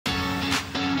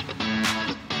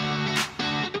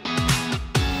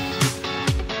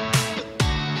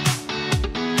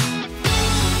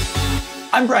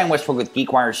I'm Brian Westbrook with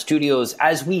GeekWire Studios.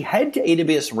 As we head to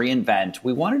AWS reInvent,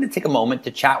 we wanted to take a moment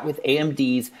to chat with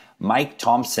AMD's Mike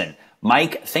Thompson.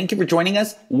 Mike, thank you for joining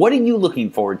us. What are you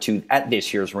looking forward to at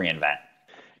this year's reInvent?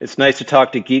 It's nice to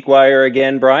talk to GeekWire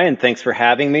again, Brian. Thanks for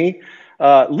having me.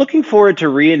 Looking forward to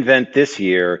reInvent this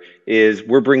year is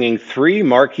we're bringing 3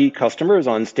 marquee customers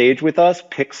on stage with us,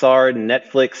 Pixar,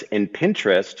 Netflix, and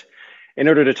Pinterest, in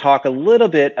order to talk a little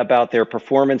bit about their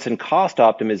performance and cost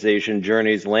optimization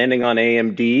journeys landing on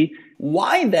AMD.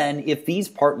 Why then, if these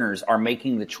partners are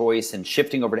making the choice and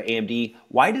shifting over to AMD,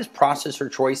 why does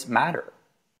processor choice matter?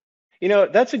 You know,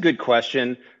 that's a good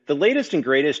question. The latest and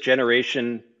greatest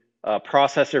generation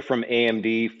processor from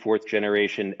AMD, 4th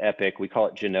generation EPYC, we call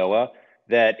it Genoa,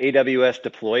 that AWS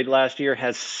deployed last year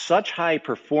has such high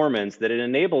performance that it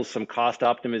enables some cost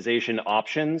optimization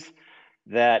options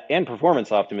and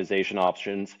performance optimization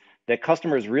options that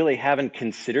customers really haven't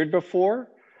considered before.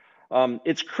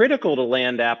 It's critical to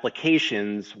land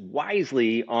applications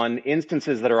wisely on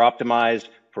instances that are optimized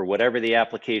for whatever the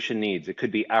application needs. It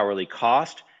could be hourly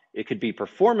cost. It could be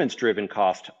performance-driven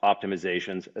cost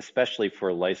optimizations, especially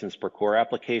for license per core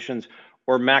applications,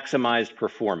 or maximized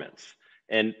performance.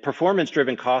 And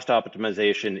performance-driven cost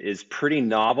optimization is pretty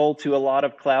novel to a lot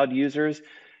of cloud users.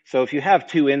 So if you have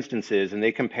 2 instances and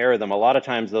they compare them, a lot of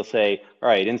times they'll say, all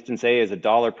right, instance A is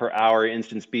 $1 per hour,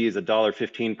 instance B is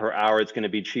 $1.15 per hour, it's going to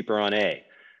be cheaper on A.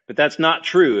 But that's not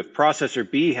true. If processor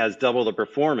B has double the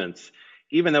performance,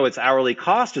 even though its hourly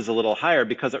cost is a little higher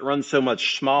because it runs so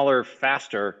much smaller,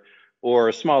 faster,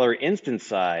 or smaller instance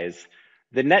size,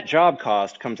 the net job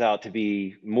cost comes out to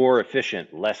be more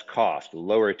efficient, less cost,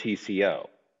 lower TCO.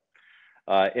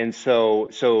 And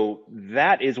so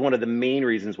that is one of the main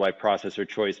reasons why processor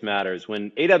choice matters.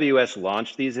 When AWS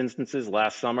launched these instances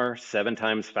last summer, 7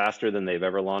 times faster than they've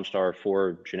ever launched our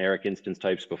 4 generic instance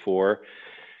types before,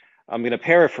 I'm going to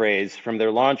paraphrase from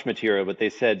their launch material, but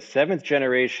they said 7th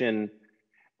generation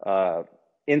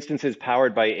instances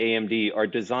powered by AMD are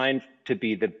designed to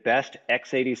be the best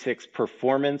x86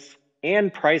 performance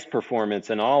and price performance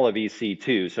in all of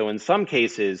EC2. So in some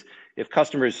cases, if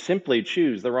customers simply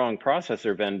choose the wrong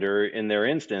processor vendor in their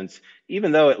instance,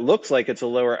 even though it looks like it's a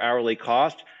lower hourly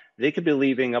cost, they could be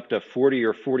leaving up to 40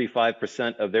 or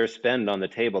 45% of their spend on the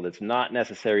table that's not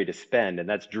necessary to spend, and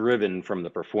that's driven from the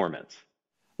performance.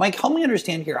 Mike, help me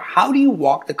understand here. How do you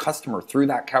walk the customer through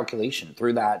that calculation,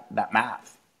 through that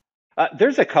math?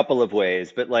 There's a couple of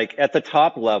ways, but like at the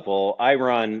top level, I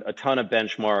run a ton of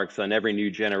benchmarks on every new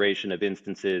generation of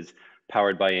instances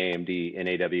powered by AMD in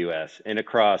AWS, and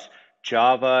across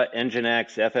Java,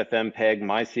 Nginx, FFmpeg,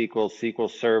 MySQL, SQL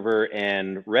Server,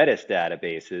 and Redis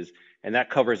databases. And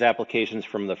that covers applications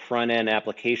from the front-end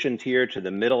application tier to the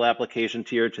middle application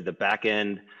tier to the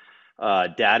back-end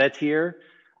data tier.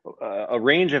 A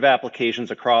range of applications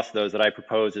across those that I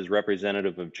propose is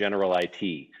representative of general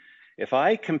IT. If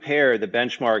I compare the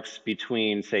benchmarks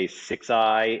between, say,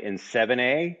 6i and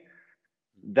 7a,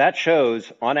 that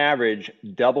shows, on average,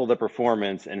 double the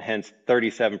performance and hence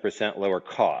 37% lower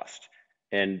cost.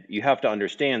 And you have to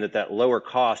understand that that lower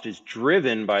cost is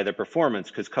driven by the performance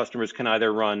because customers can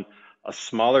either run a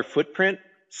smaller footprint,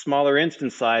 smaller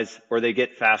instance size, or they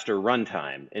get faster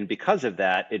runtime. And because of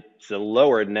that, it's a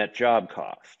lower net job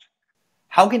cost.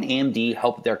 How can AMD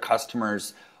help their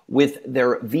customers with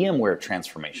their VMware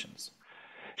transformations?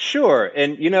 Sure.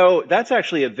 And, you know, that's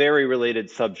actually a very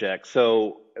related subject.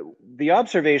 So the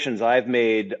observations I've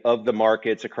made of the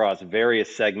markets across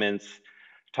various segments,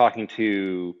 talking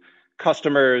to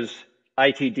customers,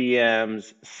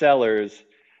 ITDMs, sellers,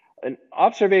 an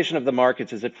observation of the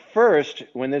markets is at first,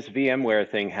 when this VMware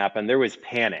thing happened, there was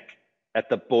panic at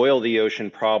the boil the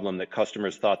ocean problem that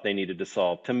customers thought they needed to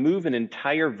solve. To move an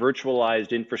entire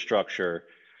virtualized infrastructure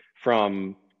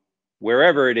from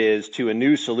wherever it is to a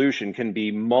new solution can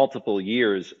be multiple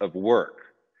years of work.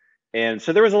 And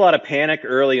so there was a lot of panic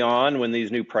early on when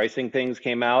these new pricing things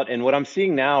came out. And what I'm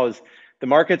seeing now is the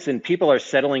markets and people are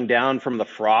settling down from the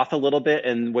froth a little bit.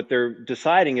 And what they're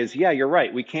deciding is, yeah, you're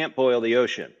right, we can't boil the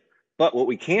ocean. But what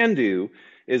we can do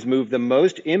is move the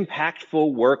most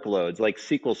impactful workloads, like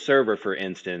SQL Server, for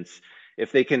instance.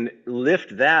 If they can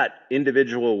lift that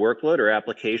individual workload or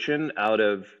application out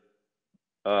of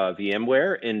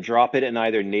VMware and drop it in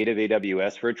either native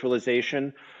AWS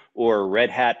virtualization or Red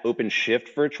Hat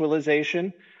OpenShift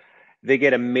virtualization, they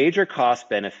get a major cost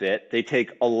benefit. They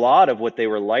take a lot of what they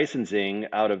were licensing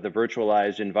out of the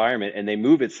virtualized environment and they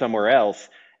move it somewhere else.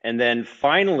 And then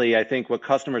finally, I think what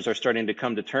customers are starting to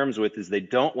come to terms with is they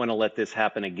don't want to let this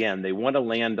happen again. They want to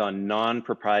land on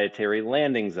non-proprietary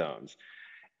landing zones.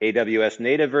 AWS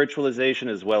native virtualization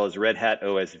as well as Red Hat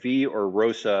OSV or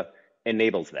ROSA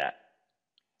enables that.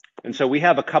 And so we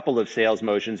have a couple of sales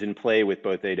motions in play with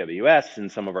both AWS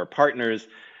and some of our partners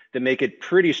that make it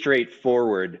pretty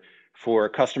straightforward for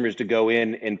customers to go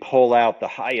in and pull out the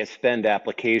highest spend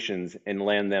applications and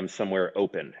land them somewhere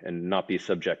open and not be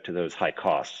subject to those high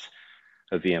costs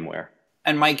of VMware.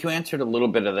 And Mike, you answered a little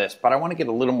bit of this, but I want to get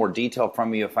a little more detail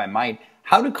from you, if I might.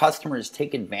 How do customers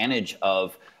take advantage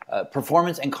of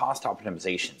performance and cost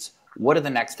optimizations? What are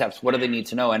the next steps? What do they need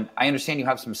to know? And I understand you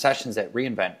have some sessions at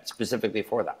reInvent specifically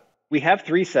for that. We have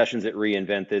 3 sessions at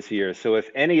reInvent this year. So if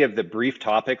any of the brief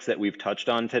topics that we've touched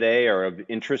on today are of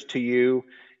interest to you,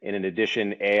 and in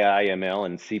addition, AI, ML,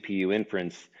 and CPU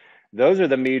inference, those are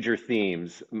the major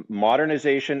themes: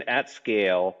 modernization at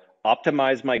scale,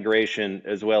 optimized migration,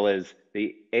 as well as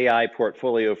the AI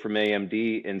portfolio from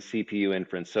AMD and CPU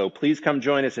inference. So please come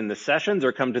join us in the sessions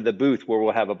or come to the booth where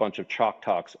we'll have a bunch of chalk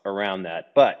talks around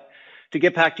that. But to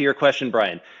get back to your question,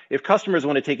 Brian, if customers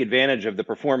want to take advantage of the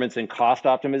performance and cost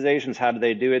optimizations, how do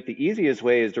they do it? The easiest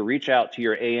way is to reach out to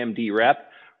your AMD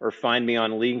rep or find me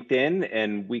on LinkedIn,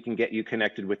 and we can get you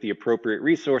connected with the appropriate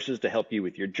resources to help you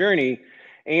with your journey.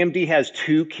 AMD has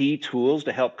 2 key tools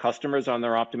to help customers on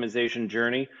their optimization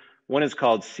journey. One is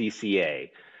called CCA.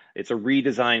 It's a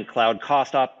redesigned cloud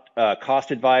cost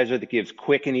advisor that gives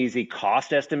quick and easy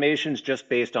cost estimations just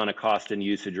based on a cost and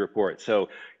usage report. So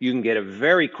you can get a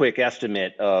very quick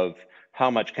estimate of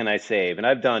how much can I save. And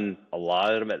I've done a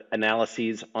lot of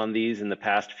analyses on these in the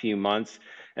past few months,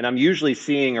 and I'm usually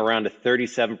seeing around a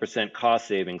 37% cost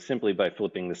saving simply by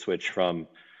flipping the switch from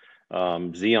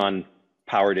Xeon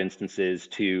powered instances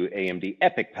to AMD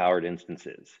EPYC powered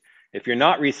instances. If you're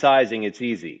not resizing, it's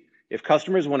easy. If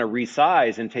customers want to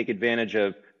resize and take advantage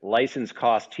of license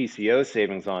cost TCO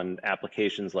savings on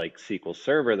applications like SQL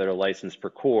Server that are licensed per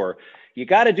core, you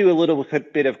got to do a little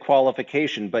bit of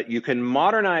qualification, but you can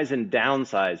modernize and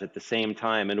downsize at the same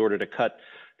time in order to cut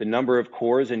the number of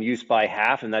cores in use by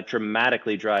half, and that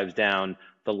dramatically drives down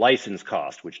the license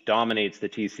cost, which dominates the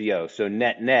TCO. So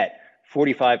net,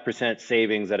 45%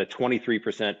 savings at a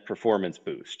 23% performance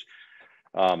boost.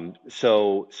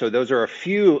 So those are a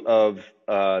few of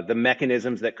the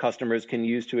mechanisms that customers can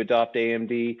use to adopt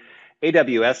AMD.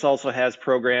 AWS also has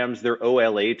programs. Their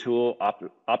OLA tool,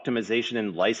 Optimization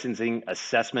and Licensing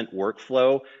Assessment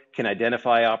Workflow, can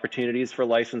identify opportunities for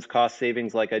license cost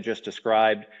savings like I just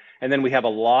described. And then we have a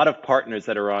lot of partners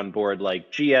that are on board,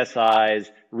 like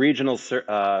GSIs, regional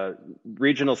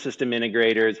system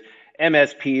integrators,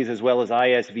 MSPs, as well as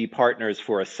ISV partners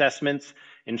for assessments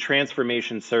and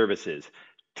transformation services.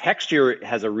 Texture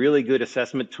has a really good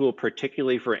assessment tool,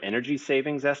 particularly for energy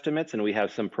savings estimates, and we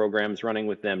have some programs running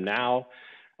with them now.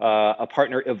 A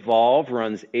partner, Evolve,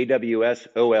 runs AWS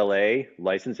OLA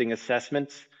licensing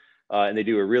assessments, and they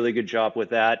do a really good job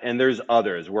with that. And there's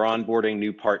others. We're onboarding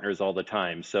new partners all the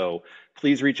time. So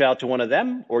please reach out to one of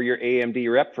them or your AMD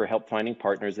rep for help finding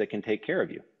partners that can take care of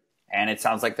you. And it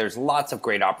sounds like there's lots of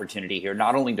great opportunity here,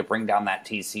 not only to bring down that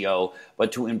TCO,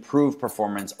 but to improve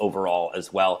performance overall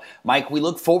as well. Mike, we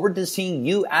look forward to seeing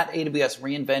you at AWS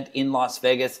reInvent in Las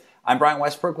Vegas. I'm Brian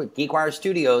Westbrook with GeekWire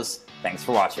Studios. Thanks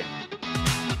for watching.